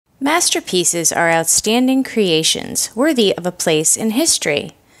Masterpieces are outstanding creations worthy of a place in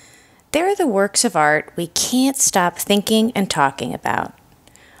history. They're the works of art we can't stop thinking and talking about.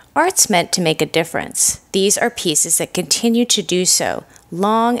 Art's meant to make a difference. These are pieces that continue to do so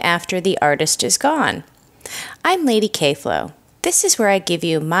long after the artist is gone. I'm LadyKflo. This is where I give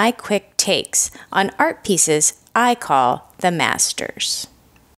you my quick takes on art pieces I call the masters.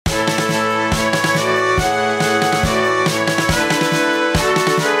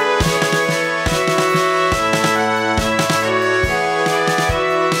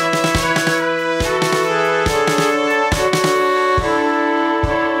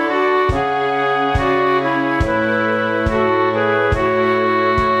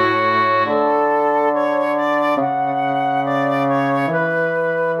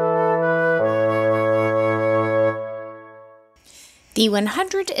 The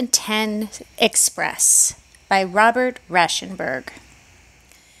 110 Express by Robert Rauschenberg.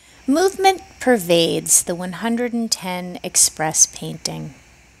 Movement pervades the 110 Express painting.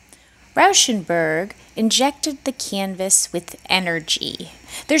 Rauschenberg injected the canvas with energy.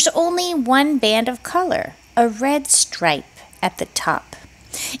 There's only one band of color, a red stripe at the top.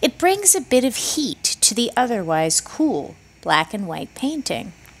 It brings a bit of heat to the otherwise cool black and white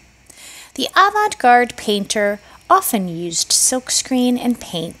painting. The Avant-Garde painter often used silkscreen and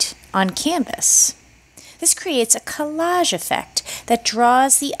paint on canvas. This creates a collage effect that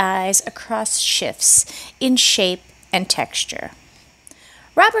draws the eyes across shifts in shape and texture.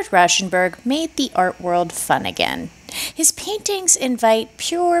 Robert Rauschenberg made the art world fun again. His paintings invite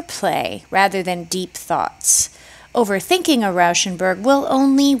pure play rather than deep thoughts. Overthinking a Rauschenberg will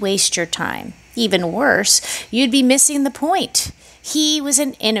only waste your time. Even worse, you'd be missing the point. He was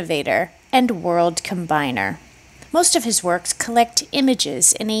an innovator and world combiner. Most of his works collect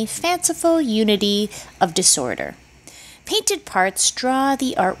images in a fanciful unity of disorder. Painted parts draw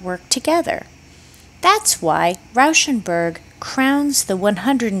the artwork together. That's why Rauschenberg crowns the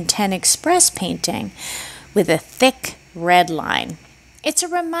 110 Express painting with a thick red line. It's a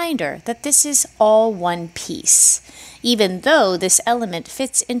reminder that this is all one piece. Even though this element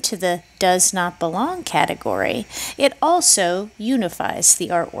fits into the does not belong category, it also unifies the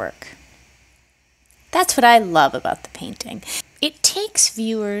artwork. That's what I love about the painting. It takes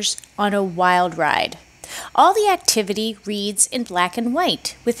viewers on a wild ride. All the activity reads in black and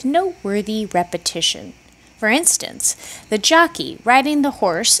white with noteworthy repetition. For instance, the jockey riding the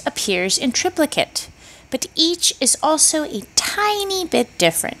horse appears in triplicate, but each is also a tiny bit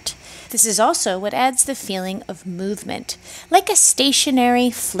different. This is also what adds the feeling of movement, like a stationary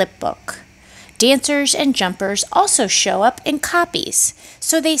flipbook. Dancers and jumpers also show up in copies,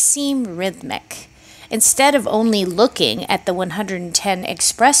 so they seem rhythmic. Instead of only looking at the 110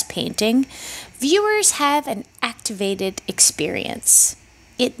 Express painting, viewers have an activated experience.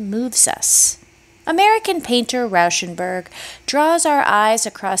 It moves us. American painter Rauschenberg draws our eyes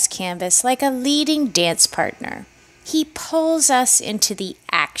across canvas like a leading dance partner. He pulls us into the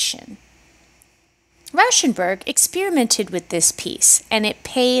action. Rauschenberg experimented with this piece, and it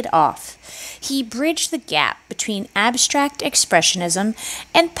paid off. He bridged the gap between abstract expressionism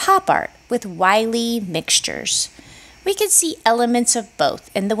and pop art with wily mixtures. We could see elements of both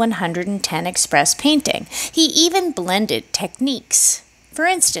in the 110 Express painting. He even blended techniques. For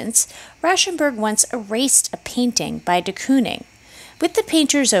instance, Rauschenberg once erased a painting by Kooning. With the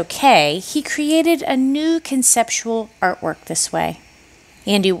painter's okay, he created a new conceptual artwork this way.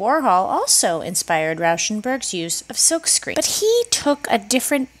 Andy Warhol also inspired Rauschenberg's use of silkscreen, but he took a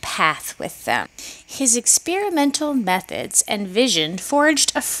different path with them. His experimental methods and vision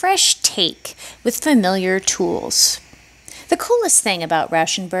forged a fresh take with familiar tools. The coolest thing about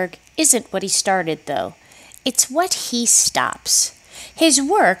Rauschenberg isn't what he started, though. It's what he stops. His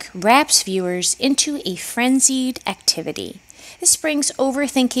work wraps viewers into a frenzied activity. This brings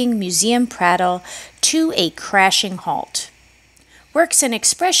overthinking museum prattle to a crashing halt. Works in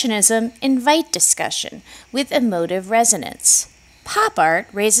Expressionism invite discussion with emotive resonance. Pop art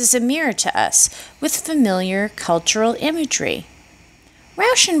raises a mirror to us with familiar cultural imagery.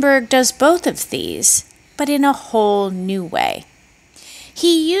 Rauschenberg does both of these, but in a whole new way.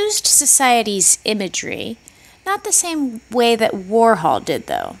 He used society's imagery, not the same way that Warhol did,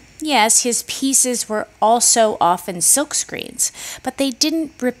 though. Yes, his pieces were also often silkscreens, but they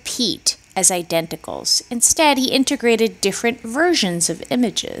didn't repeat as identicals. Instead, he integrated different versions of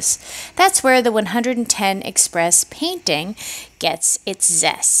images. That's where the 110 Express painting gets its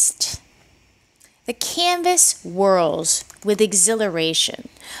zest. The canvas whirls with exhilaration.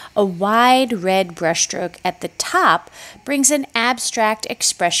 A wide red brushstroke at the top brings an abstract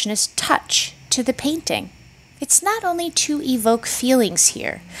expressionist touch to the painting. It's not only to evoke feelings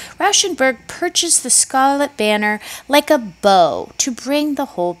here. Rauschenberg purchased the scarlet banner like a bow to bring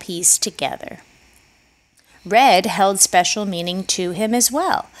the whole piece together. Red held special meaning to him as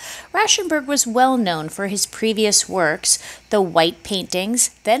well. Rauschenberg was well known for his previous works, the white paintings,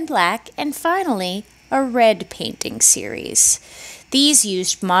 then black, and finally a red painting series. These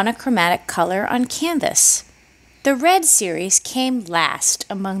used monochromatic color on canvas. The red series came last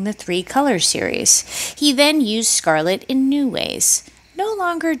among the three color series. He then used scarlet in new ways, no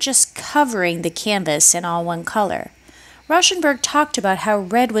longer just covering the canvas in all one color. Rauschenberg talked about how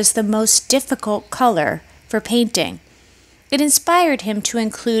red was the most difficult color for painting. It inspired him to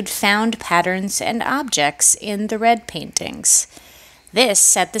include found patterns and objects in the red paintings. This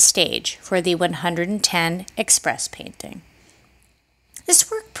set the stage for the 110 Express painting. This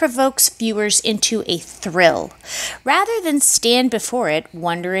work provokes viewers into a thrill. Rather than stand before it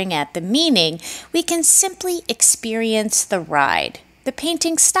wondering at the meaning, we can simply experience the ride. The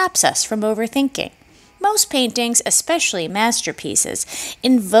painting stops us from overthinking. Most paintings, especially masterpieces,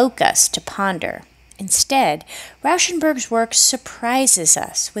 invoke us to ponder. Instead, Rauschenberg's work surprises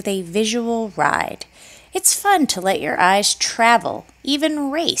us with a visual ride. It's fun to let your eyes travel,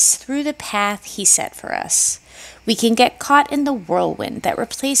 even race through the path he set for us. We can get caught in the whirlwind that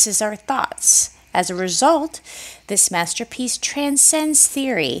replaces our thoughts. As a result, this masterpiece transcends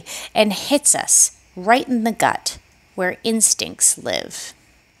theory and hits us right in the gut, where instincts live.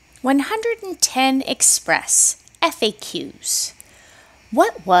 110 Express FAQs.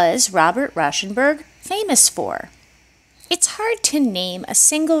 What was Robert Rauschenberg famous for? It's hard to name a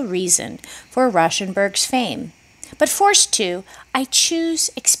single reason for Rauschenberg's fame, but forced to, I choose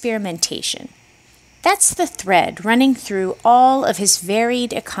experimentation. That's the thread running through all of his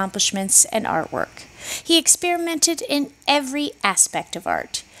varied accomplishments and artwork. He experimented in every aspect of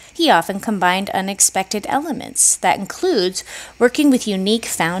art. He often combined unexpected elements. That includes working with unique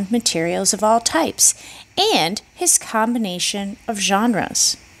found materials of all types and his combination of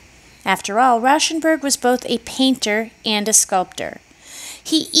genres. After all, Rauschenberg was both a painter and a sculptor.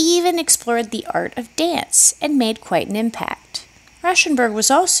 He even explored the art of dance and made quite an impact. Rauschenberg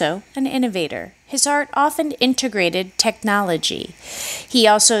was also an innovator. His art often integrated technology. He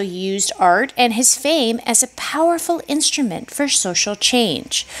also used art and his fame as a powerful instrument for social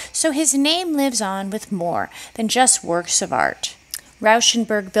change, so his name lives on with more than just works of art.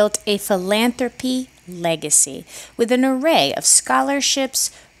 Rauschenberg built a philanthropy legacy with an array of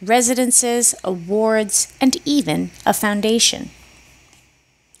scholarships, residences, awards, and even a foundation.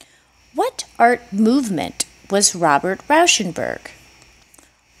 What art movement was Robert Rauschenberg?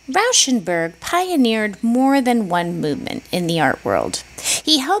 Rauschenberg pioneered more than one movement in the art world.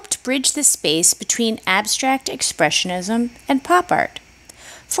 He helped bridge the space between abstract expressionism and pop art.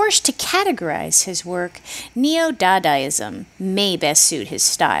 Forced to categorize his work, Neo-Dadaism may best suit his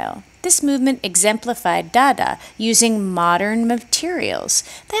style. This movement exemplified Dada using modern materials.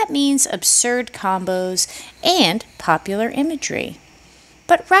 That means absurd combos and popular imagery.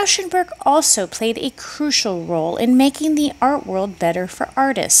 But Rauschenberg also played a crucial role in making the art world better for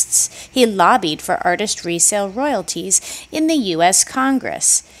artists. He lobbied for artist resale royalties in the U.S.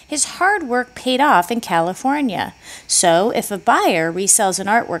 Congress. His hard work paid off in California. So if a buyer resells an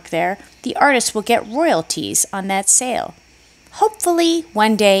artwork there, the artist will get royalties on that sale. Hopefully,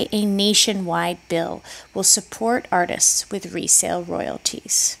 one day a nationwide bill will support artists with resale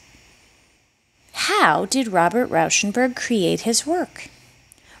royalties. How did Robert Rauschenberg create his work?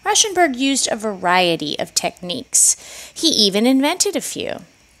 Rauschenberg used a variety of techniques. He even invented a few.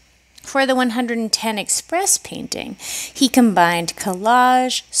 For the 110 Express painting, he combined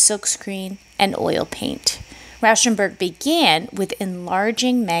collage, silkscreen, and oil paint. Rauschenberg began with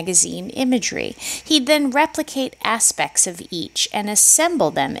enlarging magazine imagery. He'd then replicate aspects of each and assemble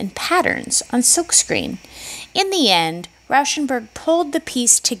them in patterns on silkscreen. In the end, Rauschenberg pulled the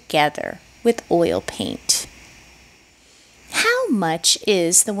piece together with oil paint. How much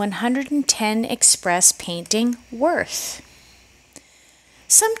is the 110 Express painting worth?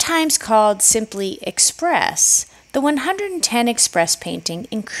 Sometimes called simply Express, the 110 Express painting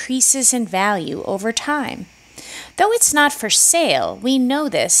increases in value over time. Though it's not for sale, we know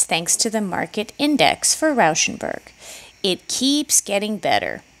this thanks to the market index for Rauschenberg. It keeps getting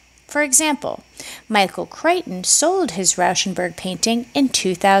better. For example, Michael Crichton sold his Rauschenberg painting in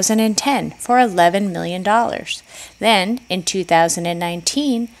 2010 for $11 million. Then, in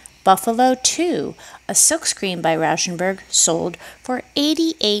 2019, Buffalo 2, a silkscreen by Rauschenberg, sold for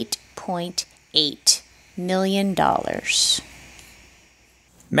 $88.8 million.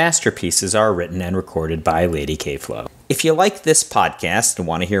 Masterpieces are written and recorded by LadyKflo. If you like this podcast and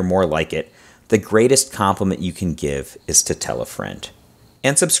want to hear more like it, the greatest compliment you can give is to tell a friend.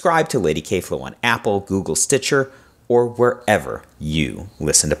 And subscribe to LadyKflo on Apple, Google, Stitcher, or wherever you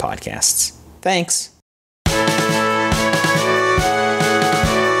listen to podcasts. Thanks.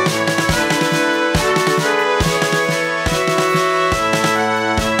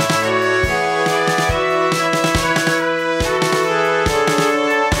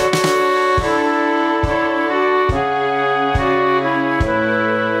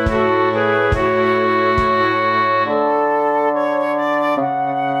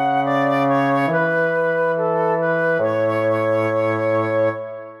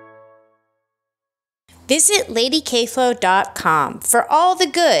 Visit LadyKflo.com for all the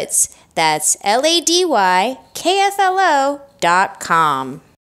goods. That's LadyKflo.com.